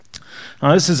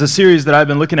This is a series that I've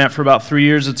been looking at for about 3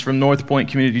 years. It's from North Point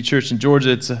Community Church in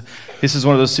Georgia. This is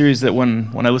one of those series that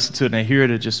when I listen to it and I hear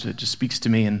it, it just speaks to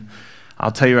me. And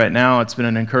I'll tell you right now, it's been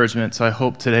an encouragement. So I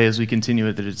hope today, as we continue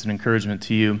it, that it's an encouragement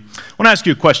to you. I want to ask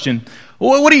you a question.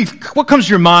 What comes to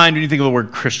your mind when you think of the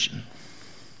word Christian?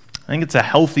 I think it's a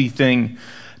healthy thing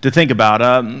to think about.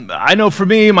 I know for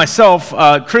me, myself,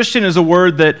 Christian is a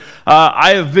word that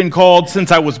I have been called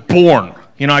since I was born.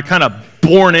 I kind of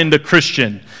born into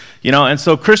Christian. And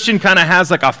so Christian kind of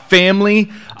has like a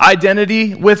family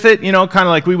identity with it, kind of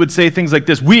like we would say things like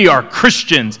this: we are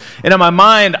Christians. And in my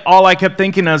mind, all I kept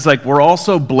thinking is like, we're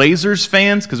also Blazers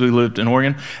fans because we lived in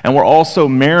Oregon, and we're also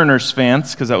Mariners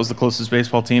fans because that was the closest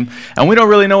baseball team, and we don't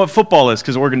really know what football is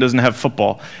because Oregon doesn't have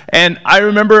football. And I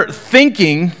remember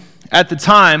thinking at the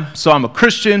time, so I'm a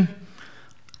Christian,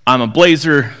 I'm a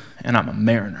Blazer, and I'm a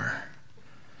Mariner.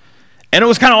 And it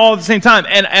was kind of all at the same time.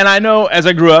 And I know as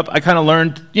I grew up, I kind of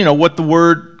learned, what the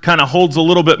word kind of holds a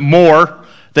little bit more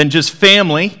than just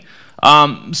family.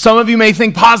 Some of you may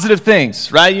think positive things,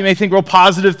 right? You may think real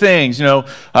positive things,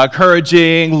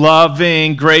 encouraging,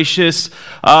 loving, gracious.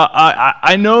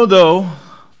 I know, though,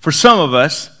 for some of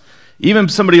us, even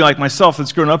somebody like myself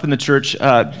that's grown up in the church,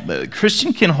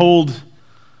 Christian can hold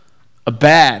a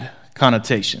bad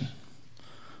connotation.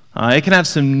 It can have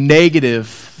some negative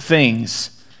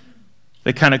things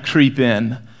that kind of creep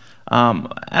in. And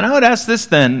I would ask this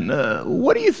then,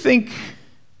 what do you think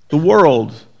the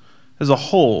world as a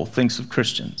whole thinks of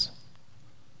Christians?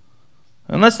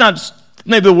 And let's not just,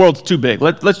 maybe the world's too big.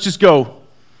 Let's just go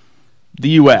the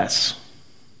U.S.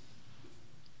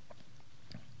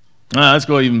 Let's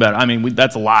go even better.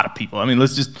 That's a lot of people.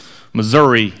 Let's just,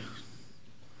 Missouri,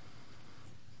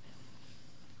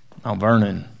 Mount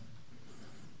Vernon,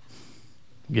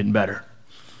 getting better,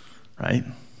 right?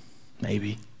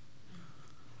 Maybe.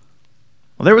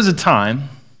 Well, there was a time,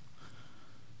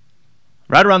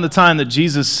 right around the time that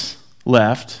Jesus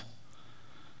left,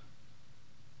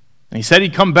 and he said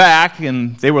he'd come back,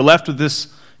 and they were left with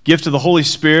this gift of the Holy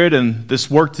Spirit and this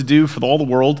work to do for all the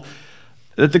world,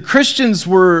 that the Christians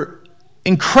were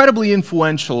incredibly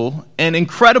influential and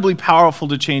incredibly powerful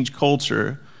to change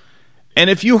culture. And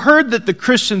if you heard that the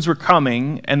Christians were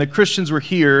coming and the Christians were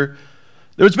here,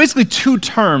 there was basically two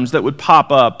terms that would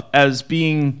pop up as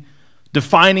being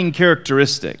defining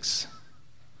characteristics.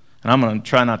 And I'm going to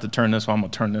try not to turn this way. I'm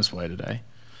going to turn this way today.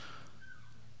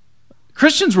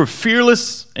 Christians were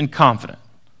fearless and confident.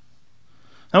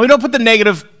 Now, we don't put the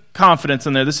negative confidence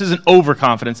in there. This isn't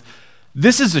overconfidence.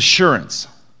 This is assurance.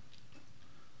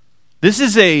 This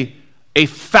is a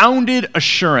founded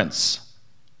assurance,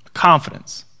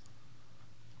 confidence.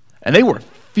 And they were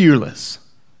fearless.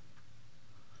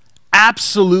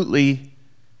 Absolutely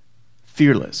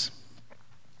fearless.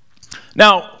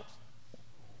 Now,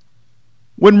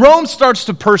 when Rome starts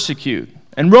to persecute,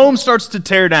 and Rome starts to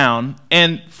tear down,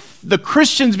 and the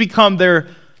Christians become their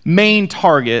main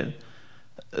target,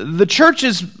 the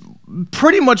churches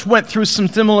pretty much went through some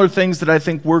similar things that I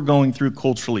think we're going through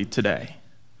culturally today.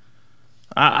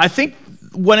 I think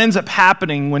what ends up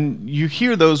happening when you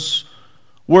hear those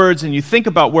words and you think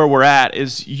about where we're at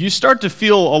is you start to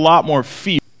feel a lot more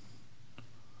fear.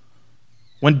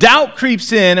 When doubt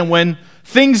creeps in and when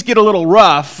things get a little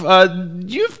rough,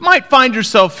 you might find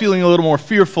yourself feeling a little more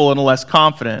fearful and less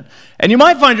confident. And you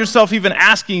might find yourself even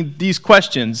asking these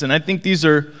questions. And I think these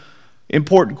are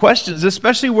important questions,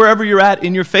 especially wherever you're at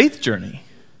in your faith journey.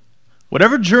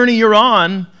 Whatever journey you're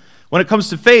on when it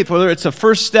comes to faith, whether it's a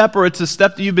first step or it's a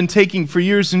step that you've been taking for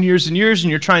years and years and years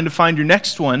and you're trying to find your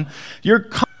next one,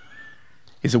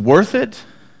 is it worth it?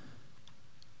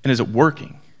 And is it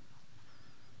working?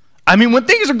 When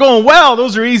things are going well,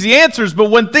 those are easy answers,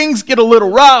 but when things get a little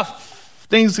rough,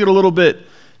 things get a little bit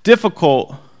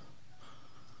difficult,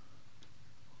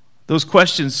 those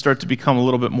questions start to become a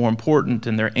little bit more important,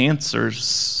 and their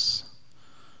answers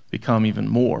become even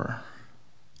more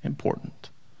important.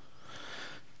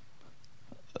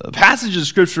 The passages of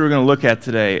Scripture we're going to look at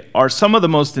today are some of the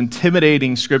most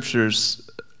intimidating scriptures.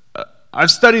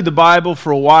 I've studied the Bible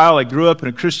for a while. I grew up in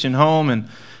a Christian home, and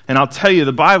I'll tell you,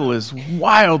 the Bible is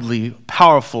wildly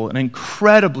powerful and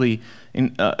incredibly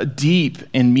deep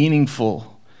and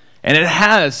meaningful. And it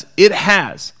has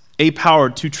a power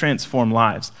to transform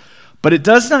lives. But it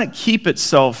does not keep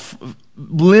itself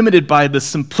limited by the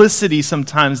simplicity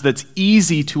sometimes that's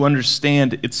easy to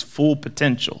understand its full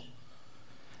potential.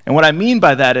 And what I mean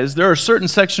by that is there are certain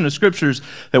sections of scriptures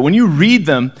that when you read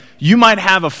them, you might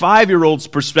have a 5-year-old's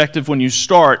perspective when you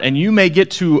start, and you may get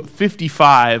to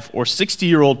 55 or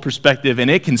 60-year-old perspective,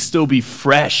 and it can still be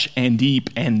fresh and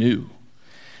deep and new.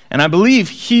 And I believe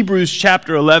Hebrews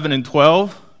chapter 11 and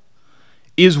 12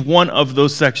 is one of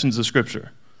those sections of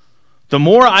Scripture. The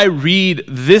more I read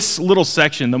this little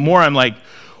section, the more I'm like,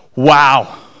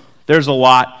 wow, there's a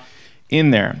lot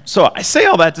in there. So I say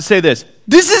all that to say this.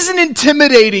 This is an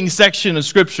intimidating section of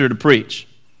Scripture to preach.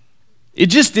 It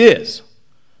just is.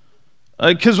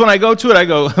 Because when I go to it, I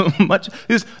go,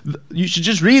 you should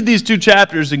just read these 2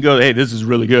 chapters and go, hey, this is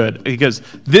really good. Because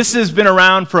this has been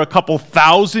around for a couple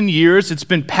thousand years. It's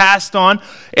been passed on.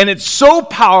 And it's so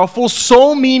powerful,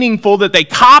 so meaningful that they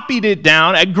copied it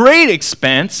down at great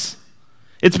expense.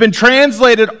 It's been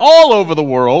translated all over the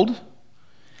world.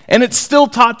 And it's still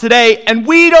taught today. And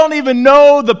we don't even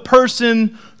know the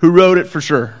person who wrote it for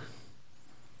sure.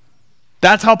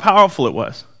 That's how powerful it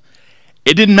was.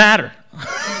 It didn't matter.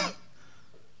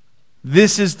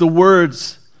 This is the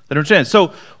words that are changed.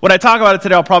 So when I talk about it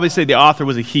today, I'll probably say the author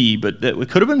was a he, but it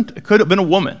could have been a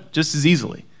woman just as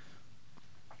easily.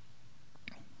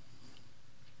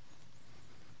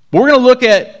 But we're going to look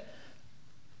at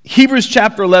Hebrews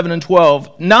chapter 11 and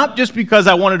 12, not just because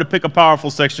I wanted to pick a powerful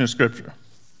section of Scripture,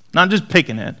 not just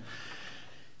picking it.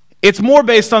 It's more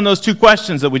based on those 2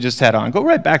 questions that we just had on. Go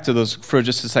right back to those for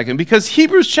just a second. Because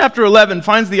Hebrews chapter 11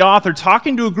 finds the author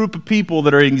talking to a group of people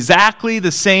that are in exactly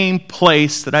the same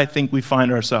place that I think we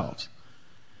find ourselves.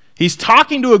 He's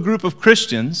talking to a group of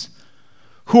Christians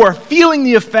who are feeling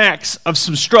the effects of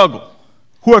some struggle,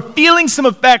 who are feeling some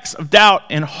effects of doubt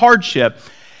and hardship,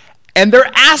 and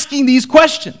they're asking these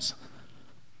questions.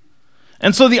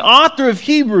 And so the author of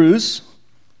Hebrews,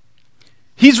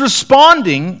 he's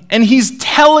responding, and he's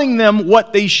telling them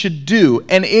what they should do,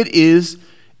 and it is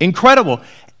incredible.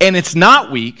 And it's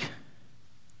not weak.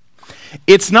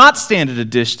 It's not stand at a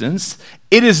distance.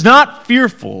 It is not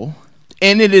fearful,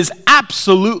 and it is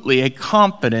absolutely a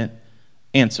confident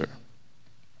answer.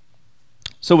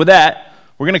 So with that,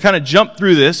 we're going to kind of jump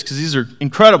through this, because these are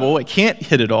incredible. I can't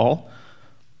hit it all.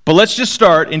 But let's just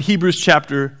start in Hebrews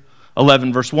chapter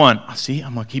 11, verse 1. See,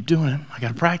 I'm going to keep doing it. I got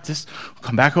to practice. We'll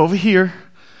come back over here.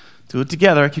 Do it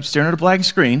together. I keep staring at a blank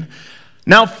screen.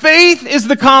 Now, faith is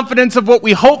the confidence of what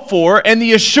we hope for and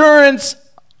the assurance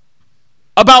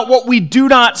about what we do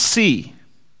not see.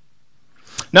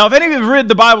 Now, if any of you have read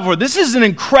the Bible before, this is an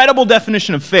incredible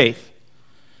definition of faith.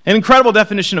 An incredible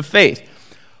definition of faith.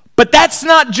 But that's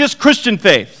not just Christian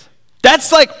faith.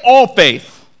 That's like all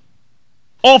faith.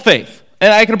 All faith.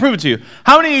 And I can prove it to you.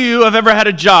 How many of you have ever had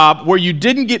a job where you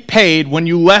didn't get paid when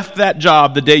you left that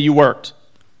job the day you worked?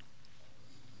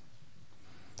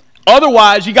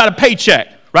 Otherwise, you got a paycheck,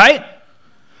 right?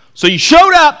 So you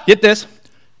showed up, get this,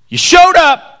 you showed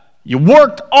up, you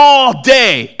worked all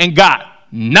day and got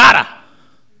nada.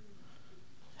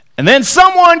 And then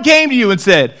someone came to you and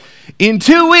said, in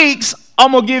 2 weeks,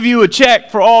 I'm going to give you a check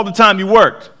for all the time you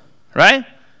worked, right?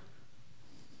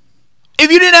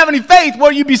 If you didn't have any faith, what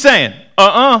would you be saying?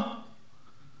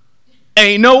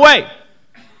 Ain't no way.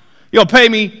 You'll pay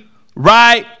me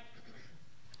right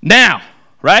now,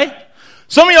 right?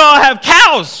 Some of y'all have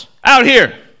cows out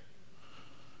here.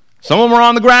 Some of them are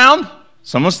on the ground.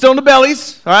 Some of them still in the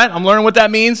bellies. All right, I'm learning what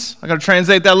that means. I got to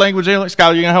translate that language.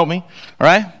 Skylar, you're going to help me. All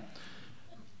right?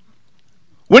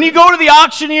 When you go to the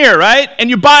auctioneer, right, and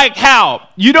you buy a cow,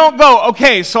 you don't go,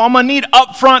 okay, so I'm going to need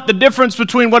up front the difference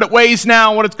between what it weighs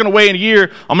now and what it's going to weigh in a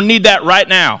year. I'm going to need that right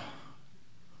now.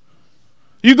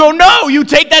 You go, no, you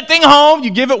take that thing home,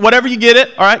 you give it whatever you get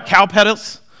it, all right, cow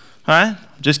pedals, all right?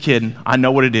 Just kidding. I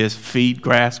know what it is. Feed,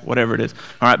 grass, whatever it is.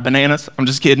 All right, bananas. I'm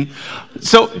just kidding.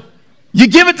 So you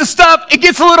give it the stuff. It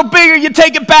gets a little bigger. You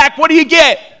take it back. What do you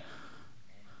get?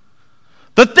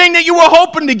 The thing that you were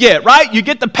hoping to get, right? You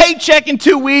get the paycheck in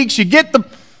 2 weeks. You get the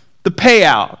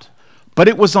payout. But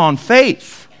it was on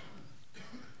faith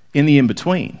in the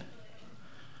in-between.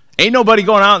 Ain't nobody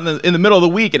going out in the middle of the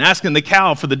week and asking the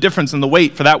cow for the difference in the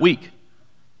weight for that week.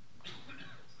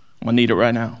 I'm going to need it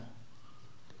right now.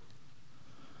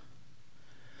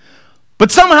 But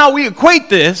somehow we equate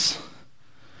this,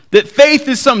 that faith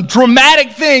is some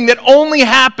dramatic thing that only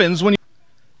happens when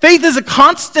faith is a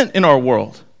constant in our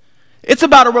world. It's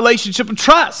about a relationship of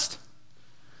trust.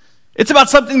 It's about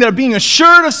something that being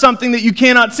assured of something that you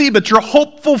cannot see, but you're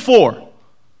hopeful for.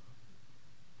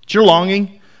 That you're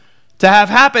longing to have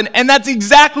happen. And that's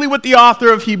exactly what the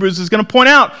author of Hebrews is going to point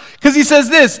out. Because he says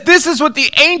this is what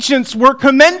the ancients were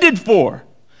commended for.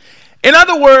 In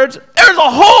other words, there's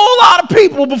a whole lot of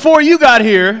people before you got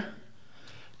here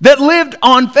that lived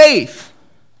on faith,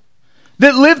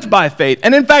 that lived by faith.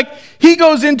 And in fact, he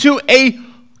goes into a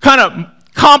kind of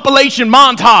compilation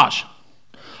montage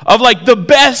of like the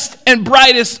best and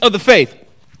brightest of the faith.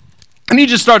 And he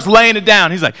just starts laying it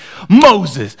down. He's like,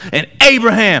 Moses and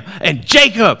Abraham and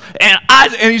Jacob and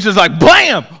Isaac. And he's just like,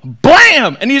 blam,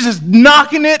 blam. And he's just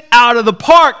knocking it out of the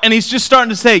park. And he's just starting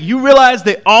to say, you realize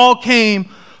they all came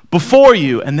before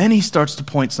you. And then he starts to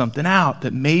point something out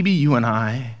that maybe you and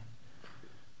I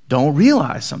don't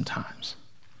realize sometimes.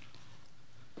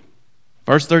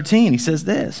 Verse 13, he says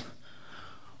this.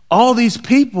 All these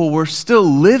people were still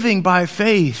living by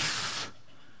faith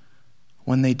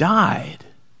when they died.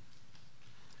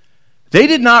 They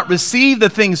did not receive the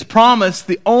things promised.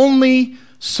 They only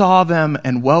saw them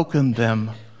and welcomed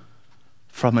them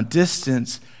from a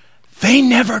distance. They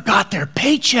never got their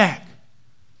paycheck.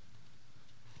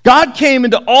 God came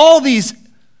into all these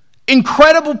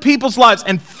incredible people's lives,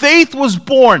 and faith was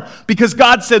born because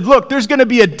God said, look, there's going to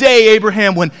be a day,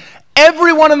 Abraham, when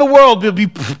everyone in the world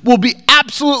will be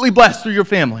absolutely blessed through your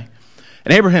family.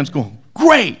 And Abraham's going,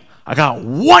 great, I got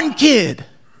one kid.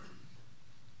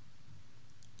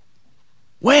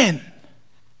 When?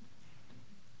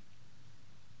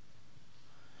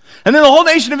 And then the whole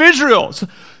nation of Israel. So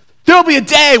there'll be a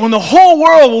day when the whole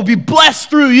world will be blessed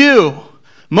through you.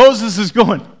 Moses is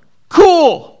going,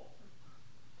 cool.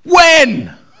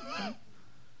 When?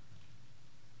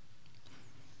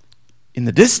 In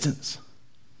the distance.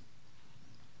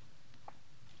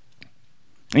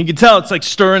 And you can tell it's like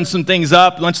stirring some things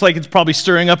up, much like it's probably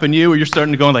stirring up in you, or you're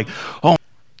starting to go like, oh,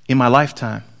 in my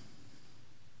lifetime.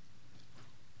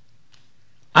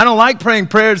 I don't like praying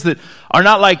prayers that are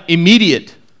not like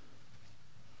immediate.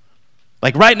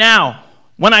 Like right now,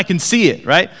 when I can see it,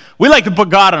 right? We like to put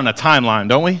God on a timeline,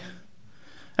 don't we?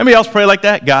 Anybody else pray like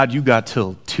that? God, you got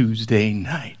till Tuesday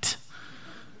night.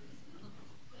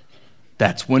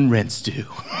 That's when rent's due.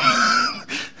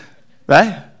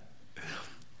 Right?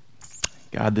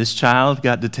 God, this child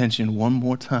got detention one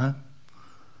more time.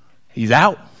 He's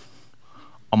out.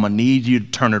 I'm going to need you to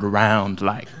turn it around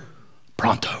like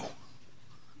pronto.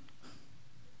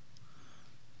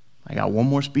 I got one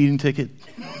more speeding ticket.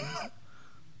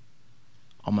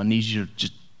 I'm going to need you to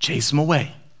just chase them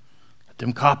away. Let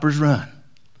them coppers run.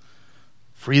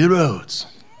 Free the roads.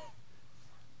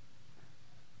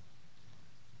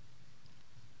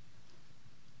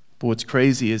 But what's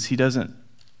crazy is he doesn't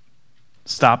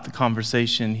stop the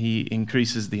conversation. He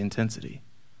increases the intensity.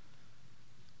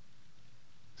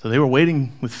 So they were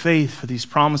waiting with faith for these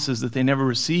promises that they never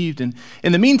received. And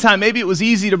in the meantime, maybe it was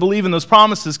easy to believe in those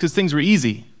promises because things were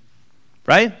easy.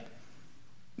 Right?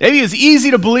 Maybe it's easy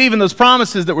to believe in those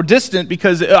promises that were distant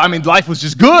because, life was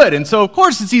just good. And so, of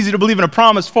course, it's easy to believe in a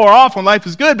promise far off when life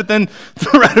is good. But then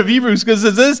the writer of Hebrews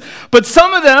says this. But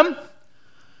some of them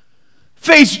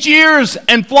faced jeers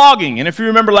and flogging. And if you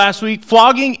remember last week,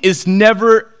 flogging is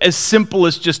never as simple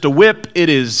as just a whip. It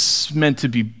is meant to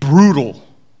be brutal.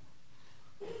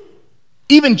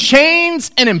 Even chains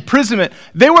and imprisonment.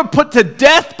 They were put to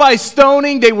death by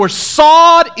stoning. They were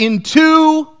sawed in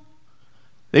two.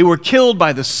 They were killed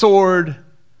by the sword.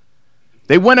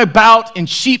 They went about in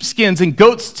sheepskins and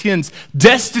goatskins,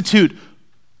 destitute,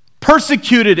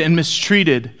 persecuted, and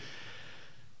mistreated.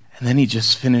 And then he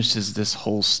just finishes this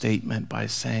whole statement by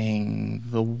saying,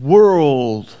 the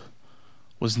world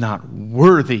was not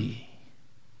worthy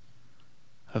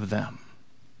of them.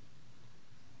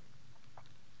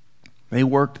 They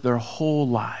worked their whole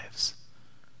lives,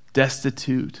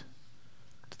 destitute,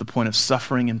 the point of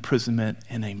suffering, imprisonment,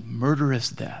 and a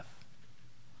murderous death.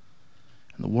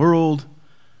 And the world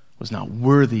was not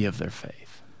worthy of their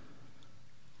faith.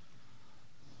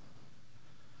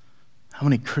 How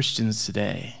many Christians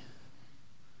today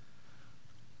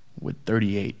would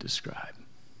 38 describe?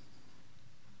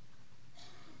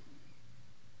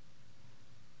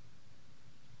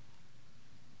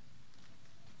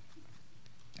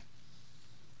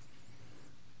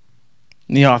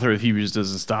 And the author of Hebrews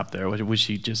doesn't stop there. I wish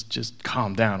he'd just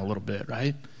calm down a little bit,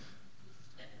 right?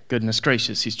 Goodness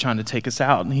gracious, he's trying to take us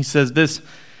out. And he says this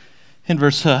in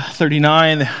verse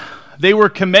 39, they were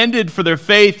commended for their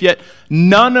faith, yet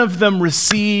none of them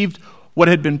received what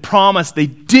had been promised. They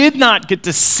did not get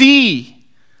to see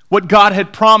what God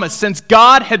had promised, since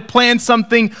God had planned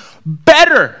something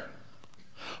better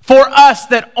for us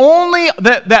that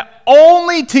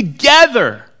only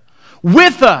together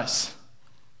with us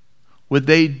would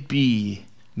they be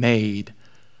made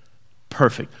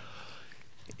perfect.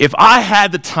 If I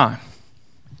had the time,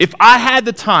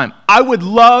 I would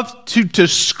love to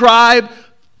describe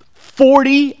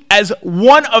 40 as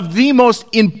one of the most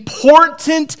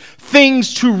important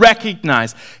things to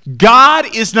recognize.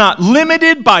 God is not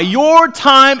limited by your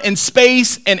time and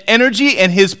space and energy,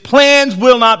 and his plans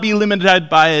will not be limited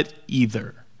by it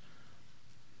either.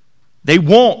 They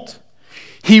won't.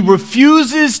 He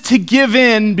refuses to give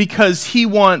in because he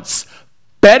wants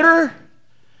better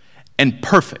and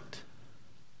perfect.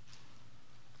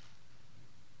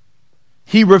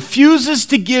 He refuses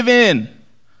to give in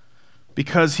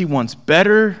because he wants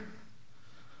better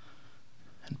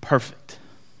and perfect.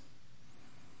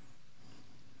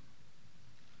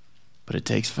 But it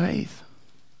takes faith.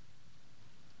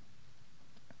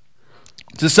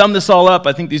 To sum this all up,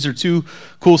 I think these are two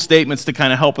cool statements to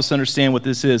kind of help us understand what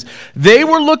this is. They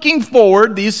were looking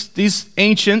forward, these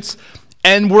ancients,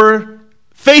 and were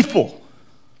faithful.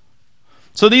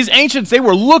 So these ancients, they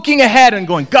were looking ahead and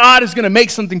going, God is going to make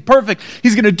something perfect.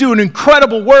 He's going to do an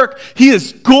incredible work. He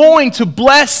is going to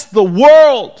bless the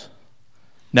world.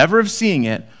 Never of seeing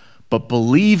it, but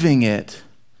believing it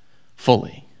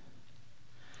fully.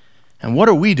 And what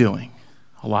are we doing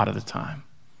a lot of the time?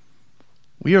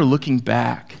 We are looking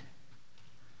back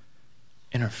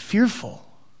and are fearful.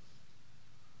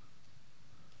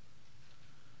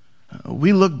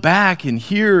 We look back and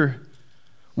hear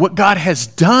what God has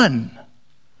done,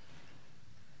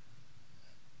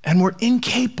 and we're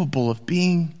incapable of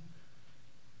being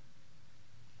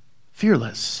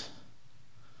fearless.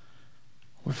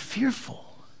 We're fearful.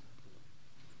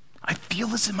 I feel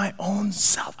this in my own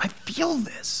self. I feel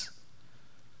this.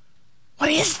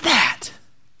 What is that?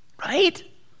 Right?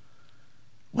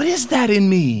 What is that in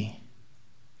me?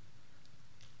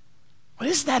 What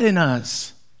is that in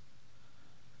us?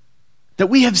 That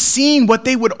we have seen what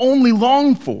they would only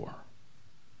long for,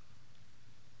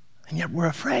 and yet we're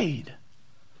afraid.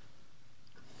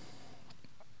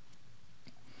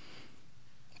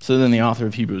 So then the author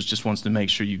of Hebrews just wants to make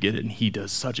sure you get it, and he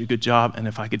does such a good job. And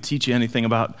if I could teach you anything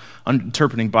about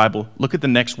interpreting Bible, look at the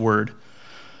next word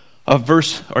of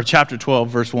chapter 12,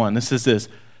 verse 1. This is this: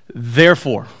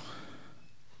 therefore.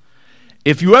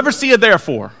 If you ever see a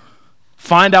therefore,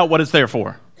 find out what it's there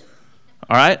for.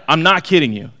 All right? I'm not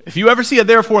kidding you. If you ever see a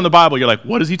therefore in the Bible, you're like,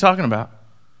 what is he talking about?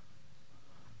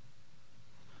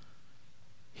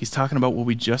 He's talking about what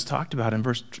we just talked about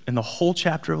in the whole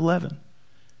chapter of 11.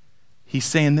 He's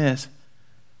saying this: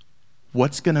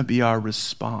 what's going to be our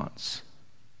response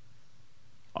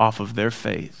off of their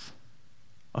faith,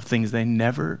 of things they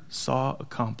never saw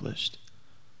accomplished,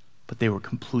 but they were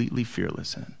completely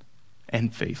fearless in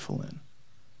and faithful in?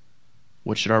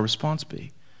 What should our response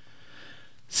be?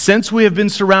 Since we have been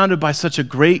surrounded by such a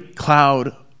great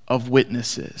cloud of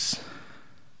witnesses,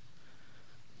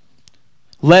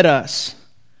 let us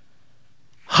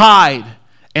hide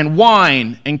and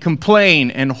whine and complain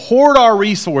and hoard our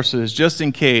resources just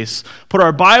in case. Put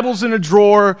our Bibles in a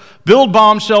drawer, build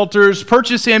bomb shelters,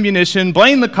 purchase ammunition,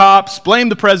 blame the cops, blame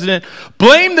the president,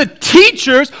 blame the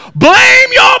teachers, blame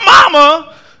your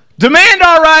mama, demand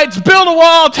our rights, build a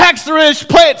wall, tax the rich,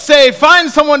 play it safe, find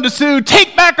someone to sue,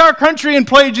 take back our country and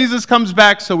play Jesus Comes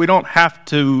Back so we don't have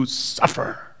to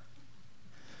suffer.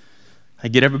 I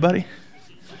get everybody?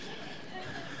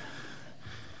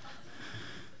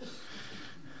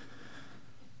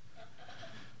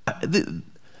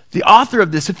 The author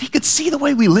of this, if he could see the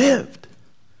way we lived,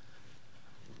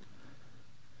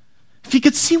 if he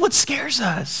could see what scares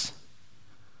us,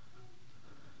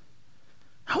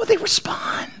 how would they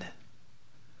respond?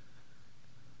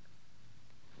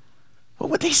 What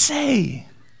would they say?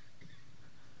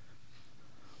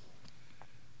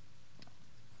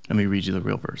 Let me read you the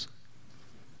real verse.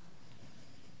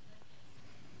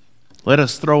 Let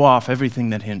us throw off everything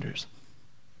that hinders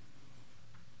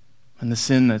and the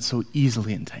sin that so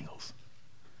easily entangles.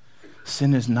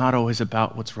 Sin is not always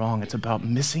about what's wrong. It's about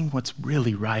missing what's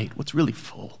really right, what's really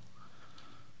full.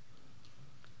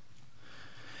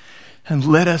 And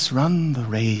let us run the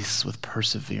race with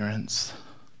perseverance,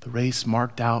 the race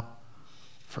marked out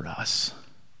for us,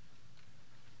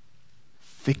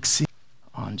 fixing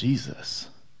on Jesus,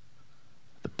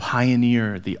 the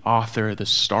pioneer, the author, the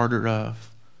starter of,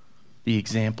 the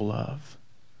example of,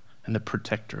 and the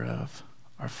protector of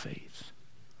our faith.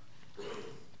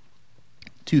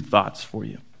 Two thoughts for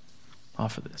you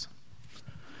off of this.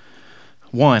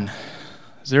 One,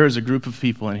 there is a group of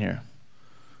people in here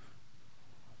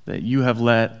that you have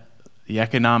let the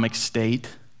economic state,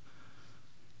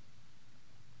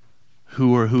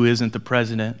 who or who isn't the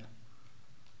president,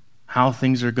 how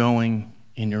things are going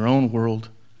in your own world,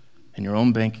 in your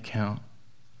own bank account,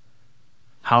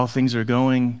 how things are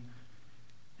going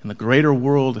in the greater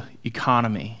world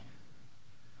economy,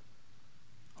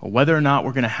 or whether or not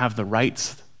we're going to have the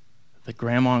rights that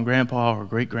grandma and grandpa or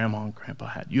great-grandma and grandpa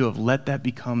had. You have let that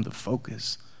become the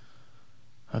focus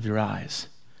of your eyes.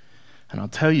 And I'll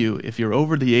tell you, if you're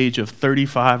over the age of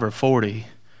 35 or 40,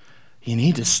 you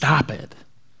need to stop it,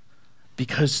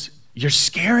 because you're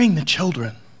scaring the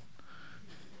children.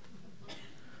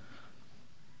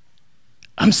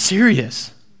 I'm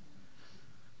serious.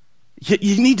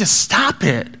 You need to stop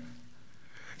it.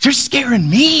 You're scaring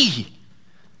me.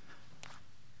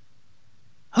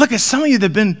 Look at some of you that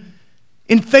have been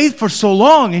in faith for so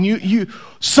long, and you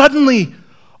suddenly,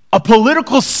 a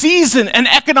political season, an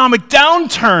economic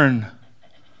downturn,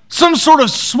 some sort of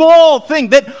small thing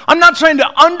that I'm not trying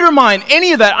to undermine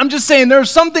any of that. I'm just saying there are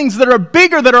some things that are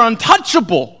bigger, that are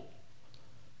untouchable.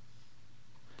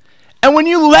 And when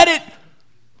you let it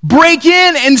break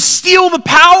in and steal the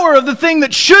power of the thing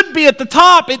that should be at the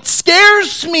top, it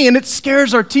scares me, and it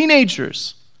scares our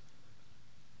teenagers.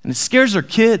 And it scares our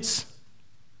kids.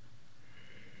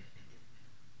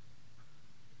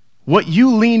 What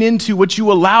you lean into, what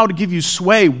you allow to give you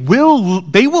sway,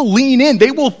 they will lean in. They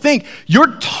will think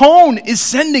your tone is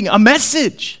sending a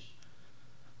message.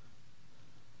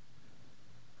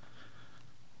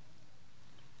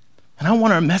 And I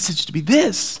want our message to be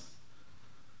this.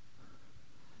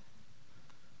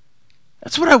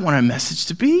 That's what I want our message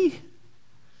to be.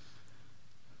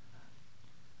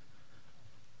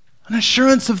 An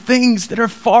assurance of things that are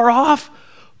far off,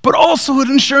 but also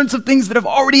an assurance of things that have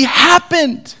already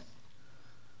happened.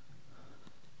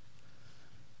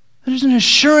 There's an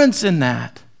assurance in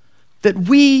that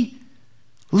we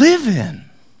live in.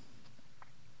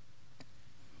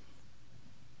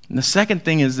 And the second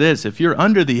thing is this: if you're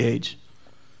under the age,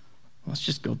 let's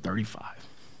just go 35.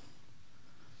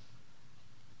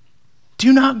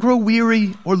 Do not grow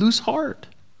weary or lose heart.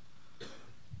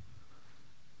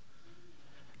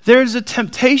 There's a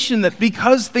temptation that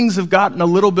because things have gotten a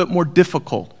little bit more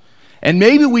difficult, and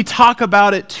maybe we talk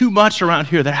about it too much around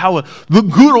here, that how the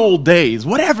good old days,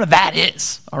 whatever that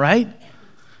is, all right?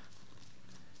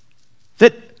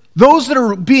 That those that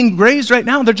are being raised right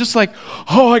now, they're just like,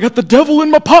 oh, I got the devil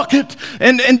in my pocket,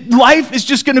 and life is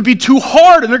just going to be too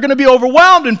hard, and they're going to be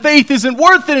overwhelmed, and faith isn't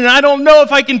worth it, and I don't know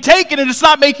if I can take it, and it's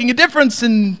not making a difference,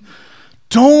 and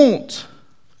don't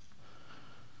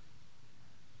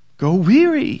go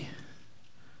weary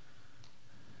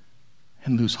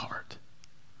and lose heart.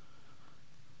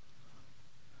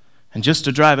 And just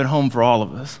to drive it home for all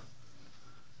of us,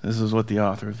 this is what the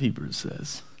author of Hebrews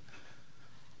says.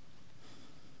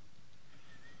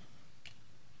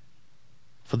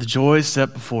 For the joy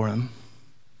set before him,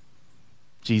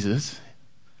 Jesus,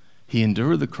 he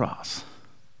endured the cross,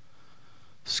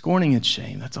 scorning its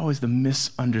shame. That's always the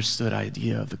misunderstood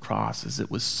idea of the cross, is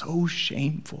it was so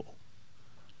shameful.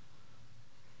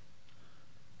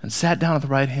 And sat down at the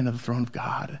right hand of the throne of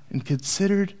God and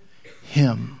considered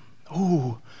him.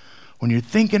 Ooh, when you're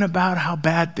thinking about how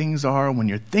bad things are, when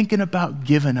you're thinking about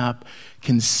giving up,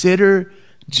 consider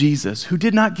Jesus, who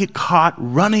did not get caught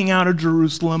running out of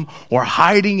Jerusalem or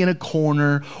hiding in a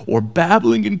corner or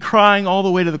babbling and crying all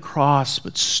the way to the cross,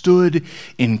 but stood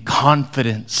in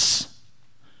confidence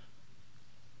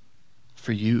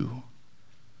for you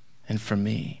and for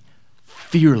me,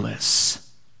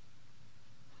 fearless,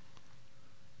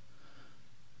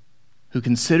 who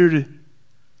considered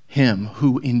him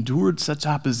who endured such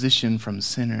opposition from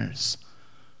sinners,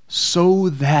 so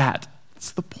that,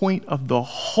 it's the point of the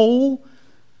whole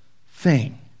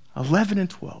thing, 11 and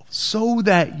 12, so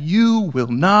that you will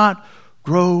not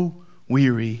grow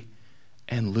weary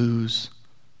and lose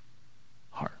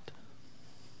heart.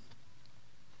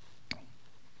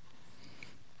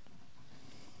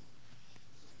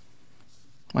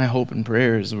 My hope and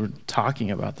prayer as we're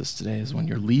talking about this today is when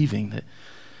you're leaving, that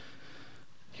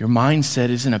your mindset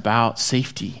isn't about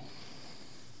safety.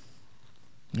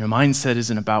 Your mindset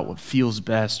isn't about what feels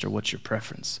best or what's your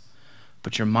preference.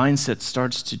 But your mindset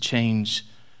starts to change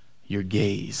your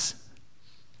gaze.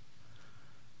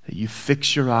 That you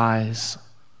fix your eyes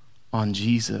on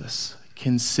Jesus,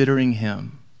 considering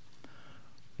him.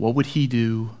 What would he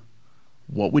do?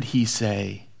 What would he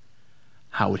say?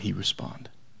 How would he respond?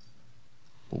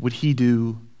 What would he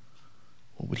do?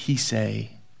 What would he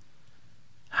say?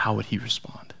 How would he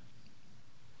respond?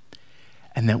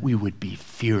 And that we would be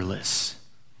fearless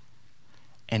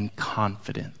and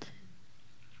confident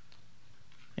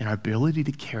in our ability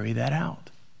to carry that out.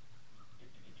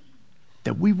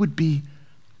 That we would be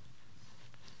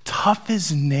tough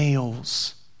as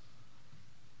nails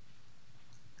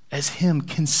as him.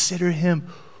 Consider him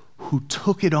who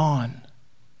took it on,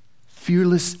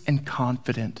 fearless and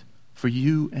confident for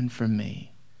you and for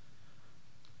me.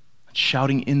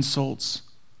 Shouting insults,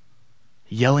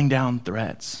 yelling down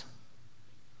threats,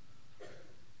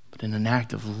 but in an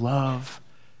act of love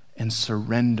and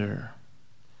surrender,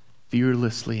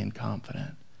 fearlessly and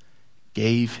confident,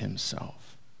 gave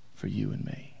himself for you and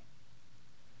me.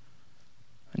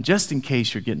 And just in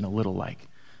case you're getting a little like,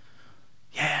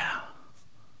 yeah,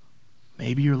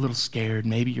 Maybe you're a little scared.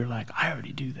 Maybe you're like, I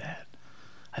already do that.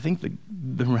 I think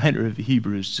the writer of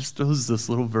Hebrews just throws this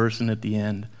little verse in at the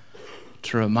end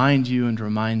to remind you and to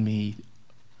remind me,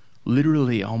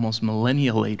 literally almost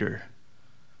millennia later,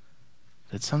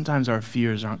 that sometimes our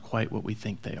fears aren't quite what we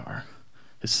think they are.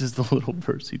 This is the little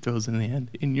verse he throws in the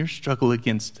end. In your struggle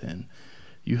against sin,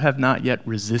 you have not yet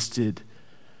resisted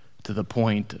to the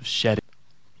point of shedding.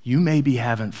 You maybe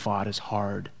haven't fought as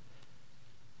hard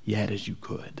yet as you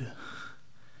could.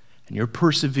 And your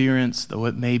perseverance, though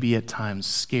it may be at times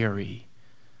scary,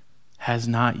 has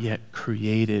not yet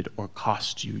created or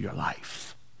cost you your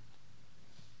life.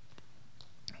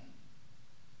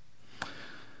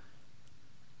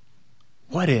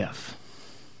 What if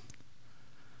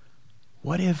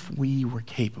we were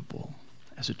capable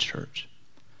as a church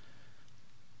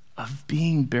of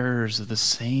being bearers of the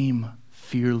same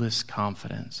fearless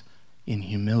confidence in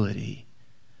humility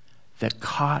that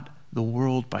caught the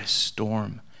world by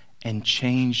storm and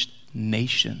changed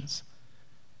nations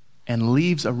and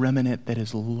leaves a remnant that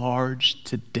is large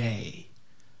today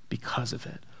because of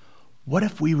it? What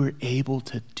if we were able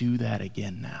to do that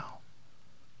again now?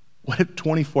 What if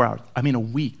 24 hours, a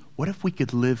week, what if we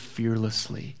could live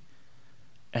fearlessly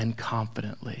and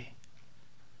confidently?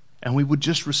 And we would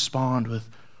just respond with,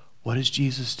 what does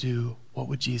Jesus do? What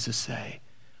would Jesus say?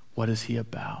 What is he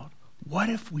about? What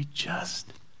if we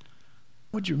just,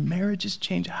 would your marriages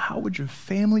change? How would your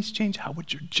families change? How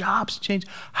would your jobs change?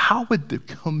 How would the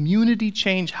community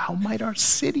change? How might our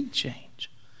city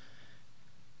change?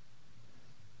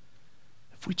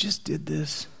 If we just did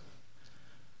this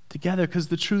together, because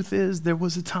the truth is, there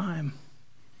was a time.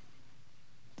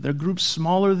 There are groups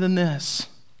smaller than this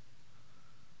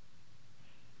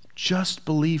just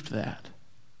believed that.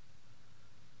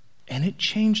 And it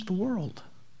changed the world.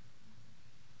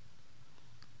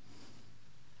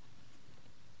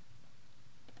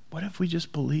 What if we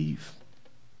just believe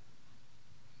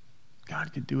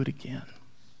God could do it again?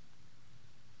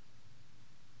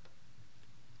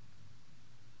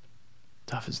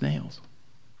 Tough as nails.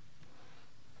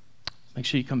 Make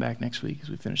sure you come back next week as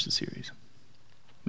we finish the series.